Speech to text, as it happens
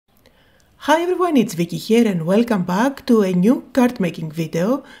Hi everyone, it's Vicky here and welcome back to a new card making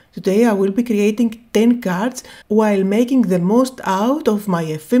video. Today I will be creating 10 cards while making the most out of my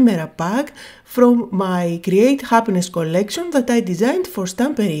ephemera pack from my Create Happiness collection that I designed for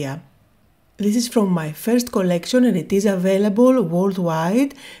Stamperia. This is from my first collection and it is available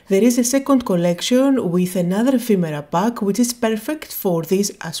worldwide. There is a second collection with another ephemera pack which is perfect for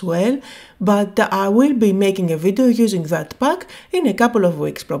this as well, but I will be making a video using that pack in a couple of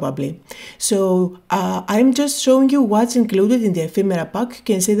weeks probably. So I'm just showing you what's included in the ephemera pack. You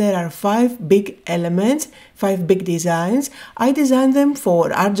can see there are 5 big elements, 5 big designs. I designed them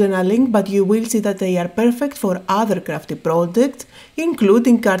for art journaling, but you will see that they are perfect for other crafty projects,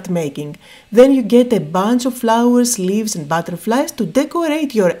 including card making. Then you get a bunch of flowers, leaves and butterflies to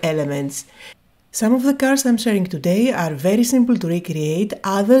decorate your elements. Some of the cards I'm sharing today are very simple to recreate,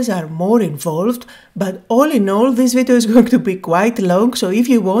 others are more involved, but all in all this video is going to be quite long, so if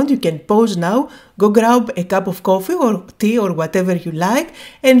you want you can pause now, go grab a cup of coffee or tea or whatever you like,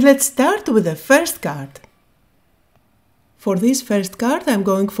 and let's start with the first card. For this first card I'm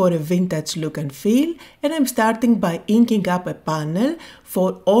going for a vintage look and feel, and I'm starting by inking up a panel.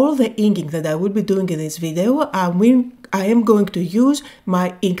 For all the inking that I will be doing in this video, I am going to use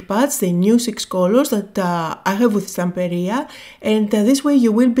my ink pads, the new 6 colors that I have with Stamperia, and this way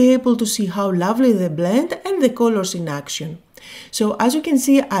you will be able to see how lovely they blend and the colors in action. So as you can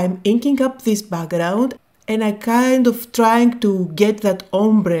see, I'm inking up this background and I kind of trying to get that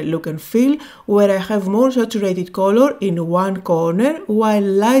ombre look and feel where I have more saturated color in one corner while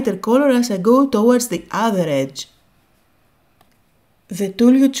lighter color as I go towards the other edge. The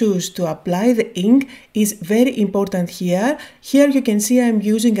tool you choose to apply the ink is very important here. Here you can see I'm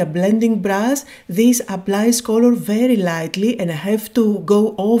using a blending brush. This applies color very lightly and I have to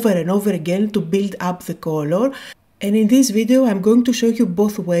go over and over again to build up the color. And in this video I'm going to show you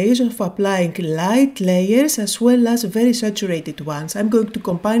both ways of applying light layers as well as very saturated ones. I'm going to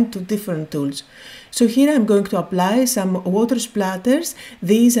combine 2 different tools. So here I'm going to apply some water splatters.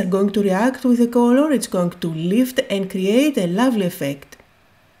 These are going to react with the color, it's going to lift and create a lovely effect.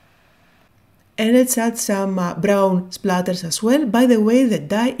 And let's add some brown splatters as well. By the way, the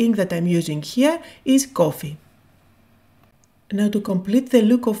dye ink that I'm using here is coffee. Now to complete the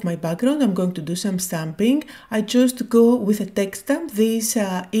look of my background I'm going to do some stamping. I chose to go with a text stamp. This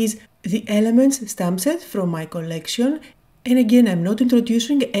is the Elements stamp set from my collection. And again, I'm not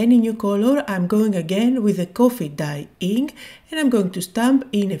introducing any new color, I'm going again with the coffee dye ink and I'm going to stamp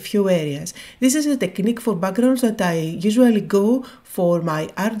in a few areas. This is a technique for backgrounds that I usually go for my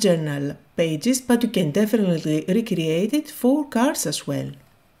art journal pages, but you can definitely recreate it for cards as well.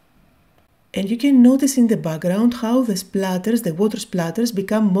 And you can notice in the background how the splatters, the water splatters,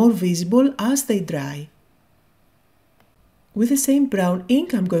 become more visible as they dry. With the same brown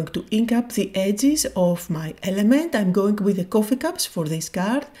ink, I'm going to ink up the edges of my element. I'm going with the coffee cups for this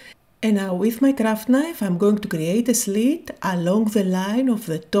card. And now with my craft knife, I'm going to create a slit along the line of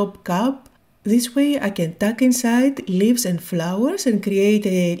the top cup. This way I can tuck inside leaves and flowers and create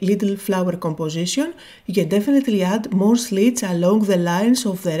a little flower composition. You can definitely add more slits along the lines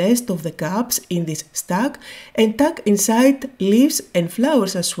of the rest of the cups in this stack and tuck inside leaves and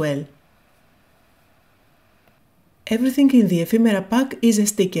flowers as well. Everything in the ephemera pack is a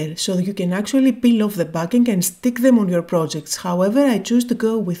sticker, so you can actually peel off the backing and stick them on your projects. However, I choose to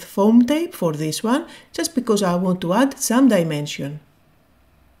go with foam tape for this one, just because I want to add some dimension.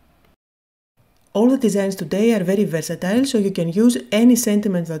 All the designs today are very versatile, so you can use any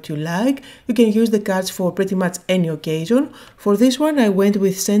sentiment that you like. You can use the cards for pretty much any occasion. For this one I went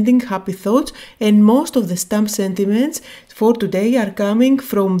with sending happy thoughts, and most of the stamp sentiments for today are coming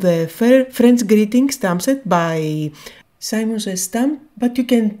from the French greeting stamp set by Simon Says Stamp, but you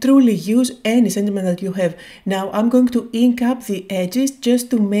can truly use any sentiment that you have. Now I'm going to ink up the edges just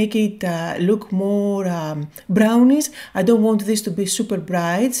to make it look more brownish. I don't want this to be super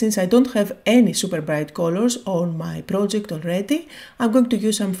bright since I don't have any super bright colors on my project already. I'm going to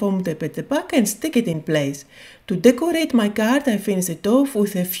use some foam tape at the back and stick it in place. To decorate my card I finished it off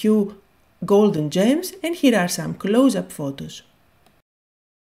with a few golden gems, and here are some close-up photos.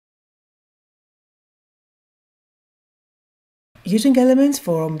 Using elements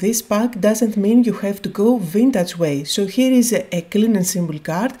from this pack doesn't mean you have to go vintage way, so here is a clean and simple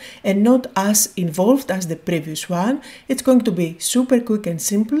card and not as involved as the previous one. It's going to be super quick and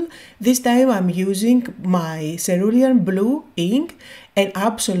simple. This time I'm using my Cerulean blue ink and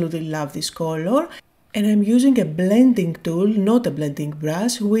absolutely love this color. And I'm using a blending tool, not a blending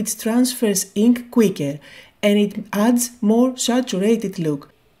brush, which transfers ink quicker and it adds more saturated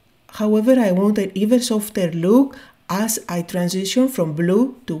look. However, I want an even softer look. as I transition from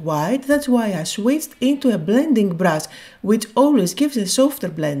blue to white. That's why I switched into a blending brush, which always gives a softer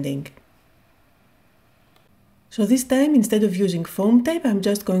blending. So this time, instead of using foam tape, I'm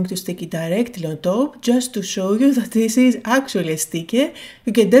just going to stick it directly on top, just to show you that this is actually a sticker.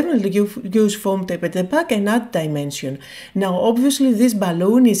 You can definitely use foam tape at the back and add dimension. Now obviously this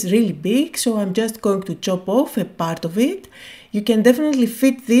balloon is really big, so I'm just going to chop off a part of it. You can definitely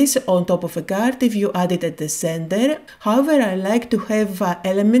fit this on top of a card if you add it at the center. However, I like to have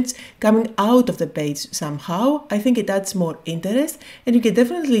elements coming out of the page somehow. I think it adds more interest, and you can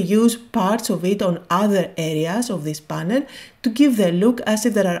definitely use parts of it on other areas of this panel to give the look as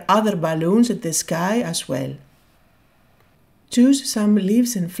if there are other balloons at the sky as well. Choose some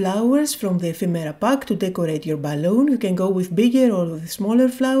leaves and flowers from the Ephemera pack to decorate your balloon. You can go with bigger or with smaller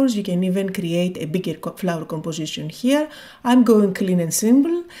flowers. You can even create a bigger flower composition here. I'm going clean and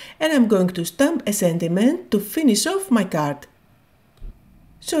simple, and I'm going to stamp a sentiment to finish off my card.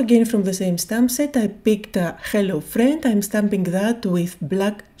 So again, from the same stamp set, I picked Hello Friend. I'm stamping that with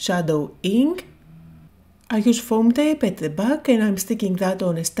black shadow ink. I use foam tape at the back, and I'm sticking that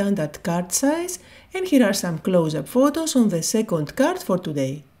on a standard card size. And here are some close-up photos on the second card for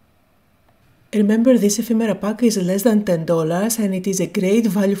today. Remember, this Ephemera pack is less than $10 and it is a great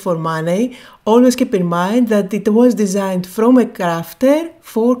value for money. Always keep in mind that it was designed from a crafter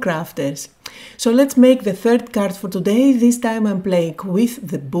for crafters. So let's make the third card for today. This time I'm playing with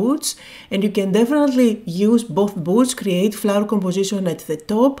the boots, and you can definitely use both boots, create flower composition at the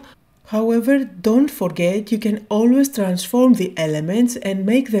top. However, don't forget, you can always transform the elements and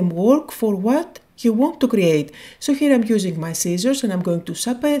make them work for what you want to create. So here I'm using my scissors and I'm going to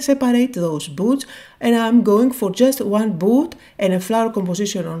separate those boots, and I'm going for just one boot and a flower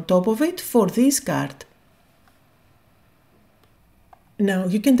composition on top of it for this card. Now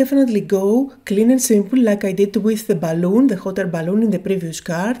you can definitely go clean and simple like I did with the balloon, the hot air balloon in the previous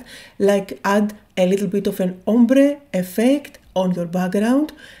card, like add a little bit of an ombre effect on your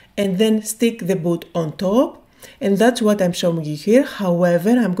background and then stick the boot on top. And that's what I'm showing you here.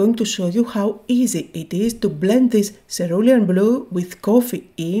 However, I'm going to show you how easy it is to blend this cerulean blue with coffee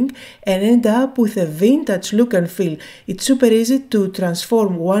ink and end up with a vintage look and feel. It's super easy to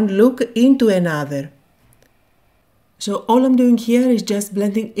transform one look into another. So all I'm doing here is just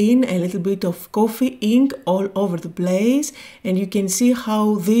blending in a little bit of coffee ink all over the place, and you can see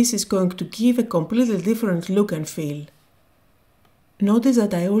how this is going to give a completely different look and feel. Notice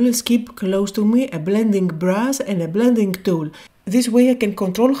that I always keep close to me a blending brush and a blending tool. This way I can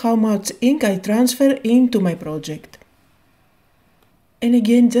control how much ink I transfer into my project. And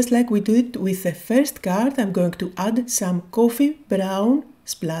again, just like we did with the first card, I'm going to add some coffee brown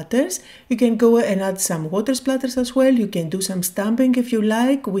splatters. You can go and add some water splatters as well. You can do some stamping if you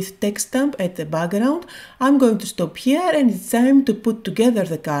like with text stamp at the background. I'm going to stop here and it's time to put together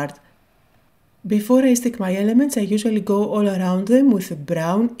the card. Before I stick my elements, I usually go all around them with a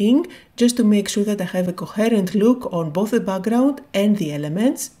brown ink just to make sure that I have a coherent look on both the background and the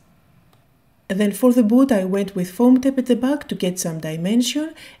elements. And then for the boot, I went with foam tape at the back to get some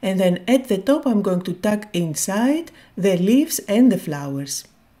dimension, and then at the top I'm going to tuck inside the leaves and the flowers.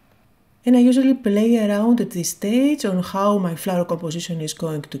 And I usually play around at this stage on how my flower composition is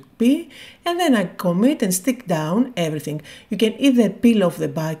going to be, and then I commit and stick down everything. You can either peel off the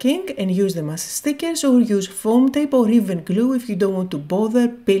backing and use them as stickers, or use foam tape or even glue if you don't want to bother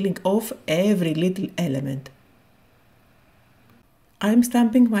peeling off every little element. I'm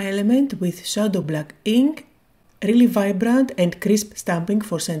stamping my element with shadow black ink, really vibrant and crisp stamping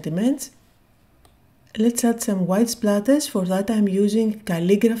for sentiments. Let's add some white splatters. For that I'm using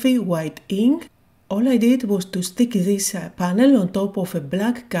calligraphy white ink. All I did was to stick this panel on top of a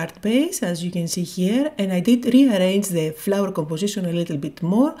black card base, as you can see here, and I did rearrange the flower composition a little bit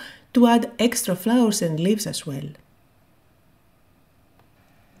more to add extra flowers and leaves as well.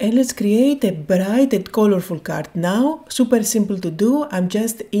 And let's create a bright and colorful card now. Super simple to do. I'm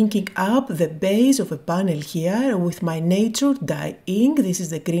just inking up the base of a panel here with my nature dye ink. This is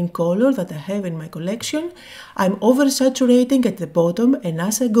the green color that I have in my collection. I'm oversaturating at the bottom, and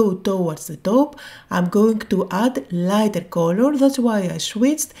as I go towards the top, I'm going to add lighter color. That's why I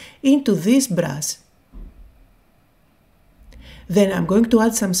switched into this brush. Then I'm going to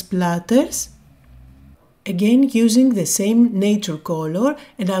add some splatters. Again using the same nature color,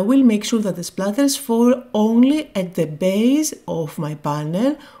 and I will make sure that the splatters fall only at the base of my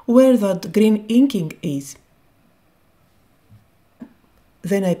panel where that green inking is.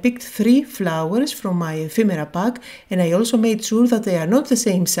 Then I picked 3 flowers from my Ephemera pack, and I also made sure that they are not the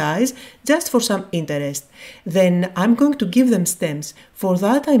same size, just for some interest. Then I'm going to give them stems. For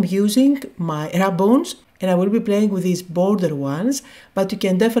that I'm using my ribbons, and I will be playing with these border ones, but you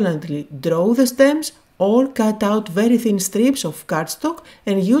can definitely draw the stems or cut out very thin strips of cardstock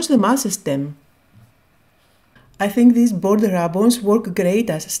and use them as a stem. I think these border ribbons work great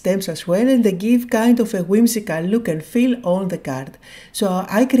as stems as well, and they give kind of a whimsical look and feel on the card. So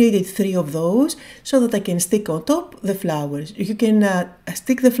I created 3 of those so that I can stick on top the flowers. You can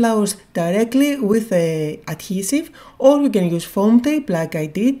stick the flowers directly with adhesive, or you can use foam tape like I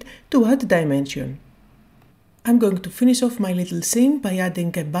did to add dimension. I'm going to finish off my little scene by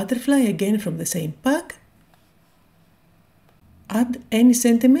adding a butterfly again from the same pack. Add any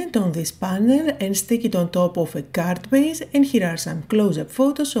sentiment on this panel and stick it on top of a card base, and here are some close-up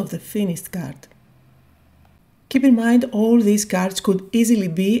photos of the finished card. Keep in mind all these cards could easily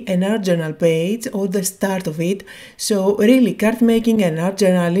be an art journal page or the start of it, so really card making and art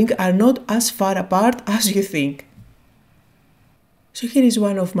journaling are not as far apart as you think. So here is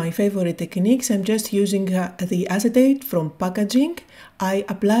one of my favorite techniques. I'm just using the acetate from packaging. I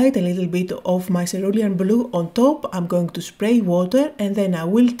applied a little bit of my cerulean blue on top. I'm going to spray water and then I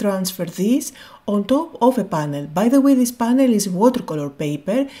will transfer this on top of a panel. By the way, this panel is watercolor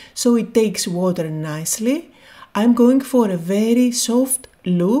paper, so it takes water nicely. I'm going for a very soft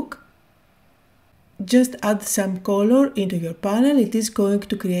look. Just add some color into your panel. It is going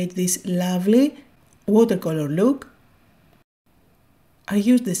to create this lovely watercolor look. I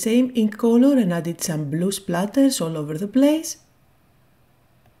used the same ink color and added some blue splatters all over the place.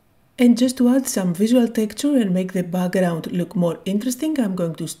 And just to add some visual texture and make the background look more interesting, I'm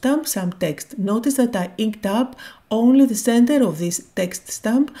going to stamp some text. Notice that I inked up only the center of this text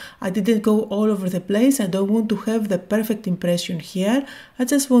stamp. I didn't go all over the place. I don't want to have the perfect impression here. I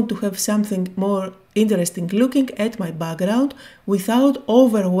just want to have something more interesting looking at my background without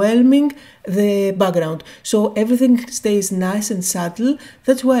overwhelming the background. So everything stays nice and subtle.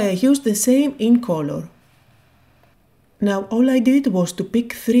 That's why I used the same ink color. Now all I did was to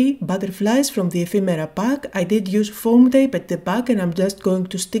pick 3 butterflies from the Ephemera pack. I did use foam tape at the back and I'm just going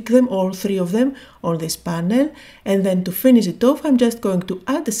to stick them, all 3 of them, on this panel. And then to finish it off, I'm just going to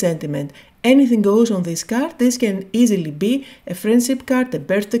add a sentiment. Anything goes on this card. This can easily be a friendship card, a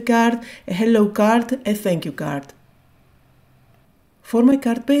birthday card, a hello card, a thank you card. For my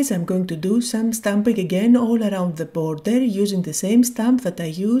card base, I'm going to do some stamping again all around the border using the same stamp that I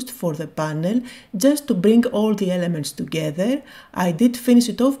used for the panel, just to bring all the elements together. I did finish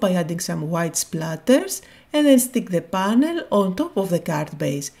it off by adding some white splatters and then stick the panel on top of the card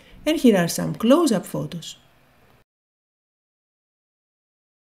base. And here are some close-up photos.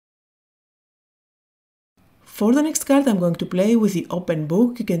 For the next card, I'm going to play with the open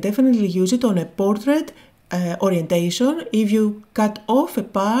book. You can definitely use it on a portrait orientation if you cut off a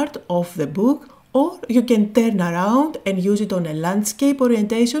part of the book, or you can turn around and use it on a landscape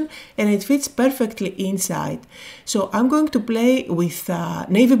orientation and it fits perfectly inside. So I'm going to play with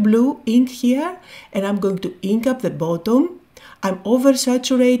navy blue ink here and I'm going to ink up the bottom. I'm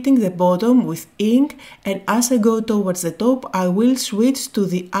oversaturating the bottom with ink, and as I go towards the top I will switch to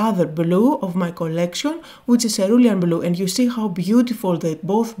the other blue of my collection, which is cerulean blue, and you see how beautiful they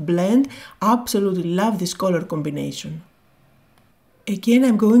both blend. Absolutely love this color combination. Again,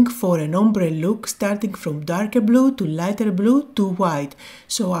 I'm going for an ombre look, starting from darker blue to lighter blue to white,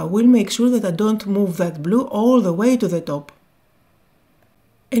 so I will make sure that I don't move that blue all the way to the top.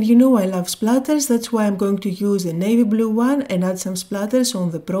 And you know I love splatters, that's why I'm going to use a navy blue one and add some splatters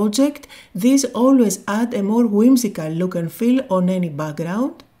on the project. These always add a more whimsical look and feel on any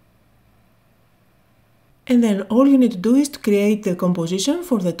background. And then all you need to do is to create the composition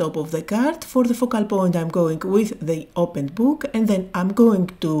for the top of the card. For the focal point I'm going with the opened book, and then I'm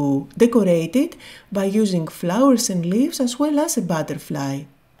going to decorate it by using flowers and leaves as well as a butterfly.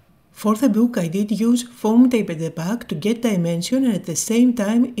 For the book I did use foam tape at the back to get dimension, and at the same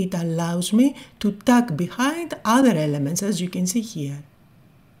time it allows me to tuck behind other elements, as you can see here.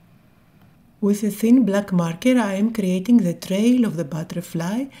 With a thin black marker I am creating the trail of the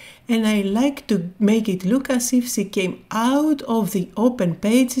butterfly, and I like to make it look as if she came out of the open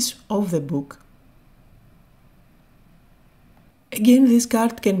pages of the book. Again, this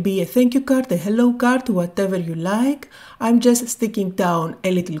card can be a thank you card, a hello card, whatever you like. I'm just sticking down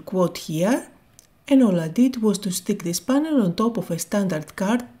a little quote here, and all I did was to stick this panel on top of a standard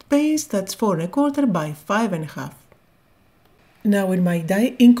card base that's 4 1/4 by 5 1/2. Now in my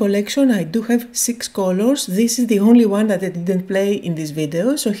dye ink collection I do have 6 colors. This is the only one that I didn't play in this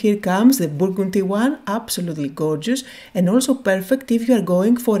video, so here comes the burgundy one, absolutely gorgeous and also perfect if you are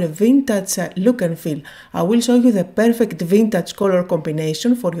going for a vintage look and feel. I will show you the perfect vintage color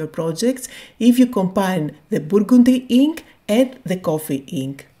combination for your projects if you combine the burgundy ink and the coffee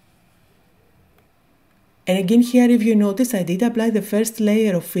ink. And again here, if you notice, I did apply the first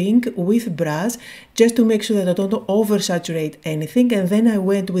layer of ink with brush just to make sure that I don't oversaturate anything, and then I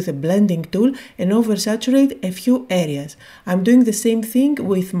went with a blending tool and oversaturate a few areas. I'm doing the same thing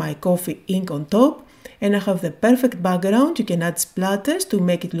with my coffee ink on top, and I have the perfect background. You can add splatters to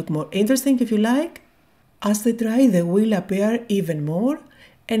make it look more interesting if you like. As they dry, they will appear even more.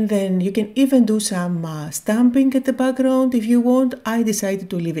 And then you can even do some stamping at the background if you want. I decided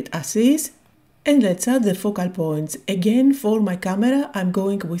to leave it as is. And let's add the focal points. Again, for my camera, I'm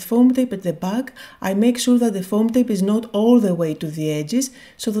going with foam tape at the back. I make sure that the foam tape is not all the way to the edges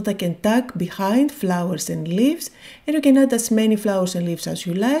so that I can tuck behind flowers and leaves. And you can add as many flowers and leaves as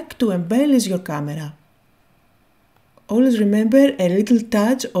you like to embellish your camera. Always remember a little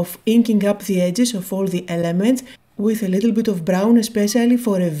touch of inking up the edges of all the elements with a little bit of brown, especially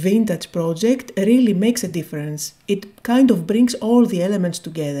for a vintage project, really makes a difference. It kind of brings all the elements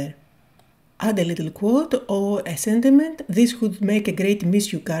together. Add a little quote or a sentiment. This would make a great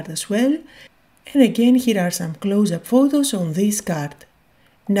miss you card as well. And again, here are some close-up photos on this card.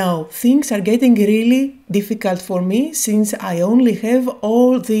 Now, things are getting really difficult for me since I only have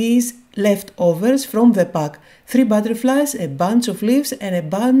all these leftovers from the pack. 3 butterflies, a bunch of leaves and a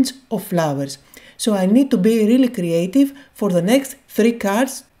bunch of flowers. So I need to be really creative for the next 3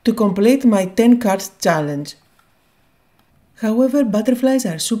 cards to complete my 10 cards challenge. However, butterflies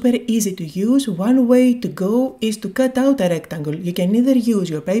are super easy to use. One way to go is to cut out a rectangle. You can either use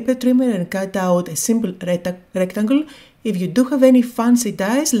your paper trimmer and cut out a simple rectangle. If you do have any fancy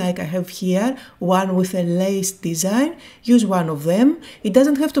dies like I have here, one with a lace design, use one of them. It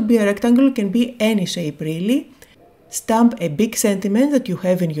doesn't have to be a rectangle, it can be any shape really. Stamp a big sentiment that you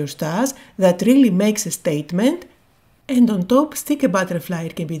have in your stars that really makes a statement. And on top, stick a butterfly.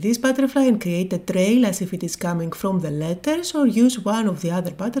 It can be this butterfly and create a trail as if it is coming from the letters, or use one of the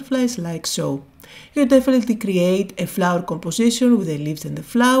other butterflies like so. You definitely create a flower composition with the leaves and the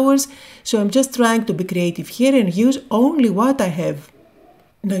flowers. So I'm just trying to be creative here and use only what I have.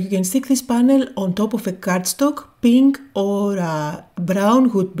 Now you can stick this panel on top of a cardstock. Pink or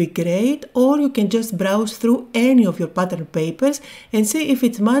brown would be great, or you can just browse through any of your pattern papers and see if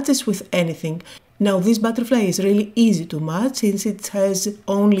it matches with anything. Now this butterfly is really easy to match since it has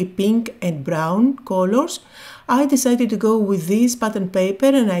only pink and brown colors. I decided to go with this pattern paper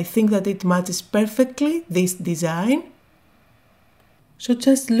and I think that it matches perfectly this design. So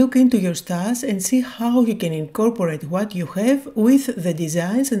just look into your stars and see how you can incorporate what you have with the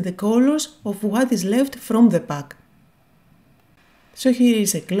designs and the colors of what is left from the pack. So here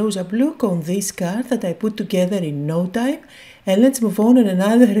is a close-up look on this card that I put together in no time. And let's move on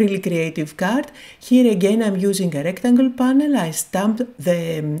another really creative card. Here again I'm using a rectangle panel. I stamped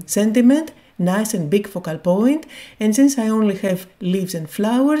the sentiment, nice and big focal point. And since I only have leaves and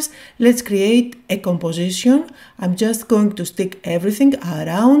flowers, let's create a composition. I'm just going to stick everything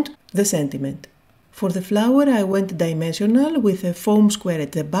around the sentiment. For the flower I went dimensional with a foam square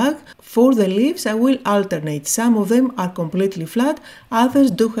at the back. For the leaves I will alternate. Some of them are completely flat, others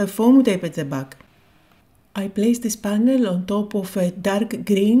do have foam tape at the back. I placed this panel on top of a dark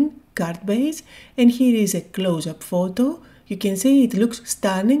green card base, and here is a close-up photo. You can see it looks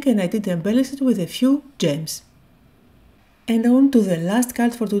stunning and I did embellish it with a few gems. And on to the last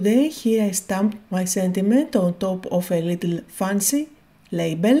card for today. Here I stamped my sentiment on top of a little fancy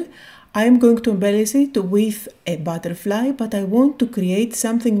label. I am going to embellish it with a butterfly, but I want to create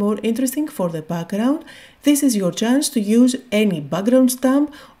something more interesting for the background. This is your chance to use any background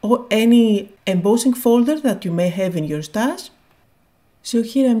stamp or any embossing folder that you may have in your stash. So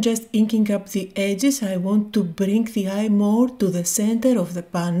here I'm just inking up the edges. I want to bring the eye more to the center of the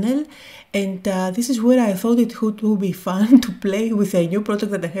panel, and this is where I thought it would be fun to play with a new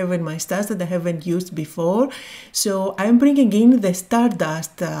product that I have in my stash that I haven't used before. So I'm bringing in the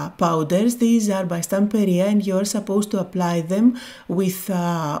Stardust powders. These are by Stamperia and you're supposed to apply them with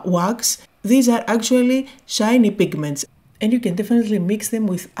wax. These are actually shiny pigments and you can definitely mix them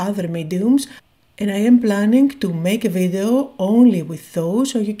with other mediums. And I am planning to make a video only with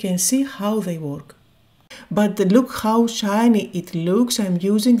those so you can see how they work. But look how shiny it looks. I'm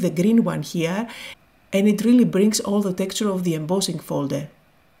using the green one here and it really brings all the texture of the embossing folder.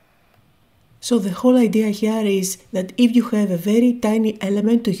 So the whole idea here is that if you have a very tiny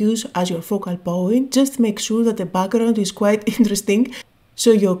element to use as your focal point, just make sure that the background is quite interesting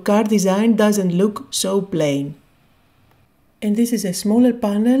so your card design doesn't look so plain. And this is a smaller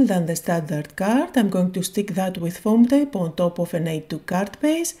panel than the standard card. I'm going to stick that with foam tape on top of an A2 card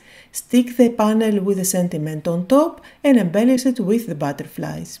base, stick the panel with the sentiment on top and embellish it with the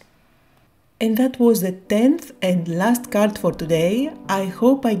butterflies. And that was the 10th and last card for today. I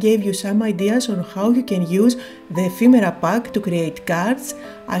hope I gave you some ideas on how you can use the ephemera pack to create cards.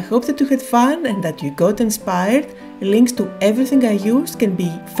 I hope that you had fun and that you got inspired. Links to everything I used can be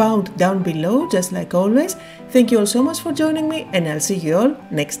found down below, just like always. Thank you all so much for joining me, and I'll see you all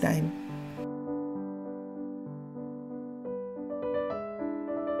next time.